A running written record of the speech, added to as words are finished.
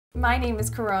My name is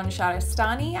Caron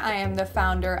I am the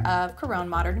founder of Caron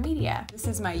Modern Media. This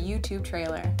is my YouTube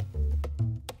trailer.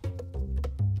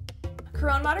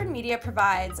 Caron Modern Media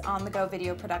provides on-the-go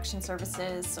video production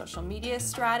services, social media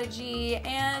strategy,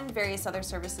 and various other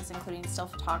services including still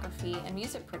photography and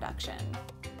music production.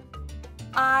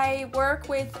 I work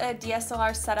with a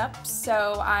DSLR setup,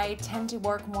 so I tend to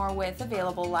work more with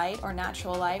available light or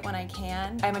natural light when I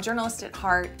can. I'm a journalist at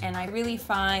heart, and I really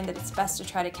find that it's best to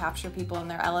try to capture people in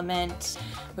their element,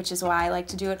 which is why I like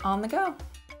to do it on the go.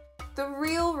 The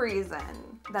real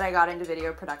reason that I got into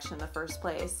video production in the first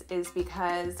place is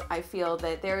because I feel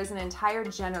that there is an entire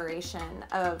generation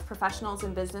of professionals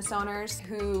and business owners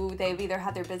who they've either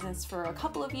had their business for a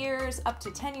couple of years, up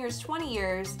to 10 years, 20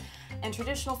 years, and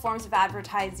traditional forms of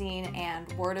advertising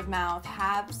and word of mouth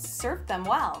have served them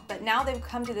well. But now they've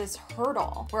come to this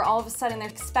hurdle where all of a sudden they're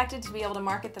expected to be able to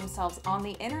market themselves on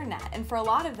the internet. And for a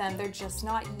lot of them, they're just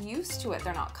not used to it.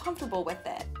 They're not comfortable with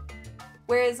it.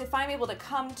 Whereas if I'm able to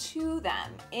come to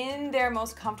them in their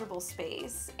most comfortable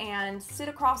space and sit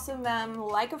across from them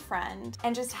like a friend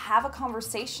and just have a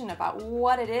conversation about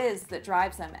what it is that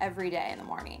drives them every day in the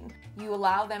morning, you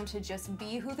allow them to just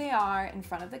be who they are in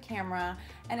front of the camera,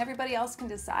 and everybody else can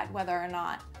decide whether or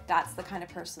not that's the kind of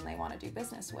person they want to do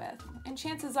business with. And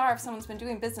chances are, if someone's been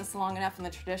doing business long enough in the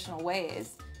traditional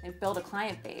ways, they've built a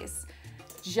client base,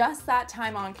 just that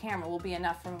time on camera will be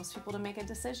enough for most people to make a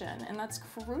decision, and that's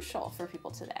crucial for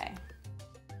people today.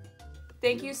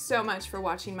 Thank you so much for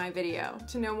watching my video.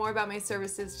 To know more about my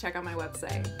services, check out my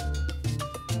website.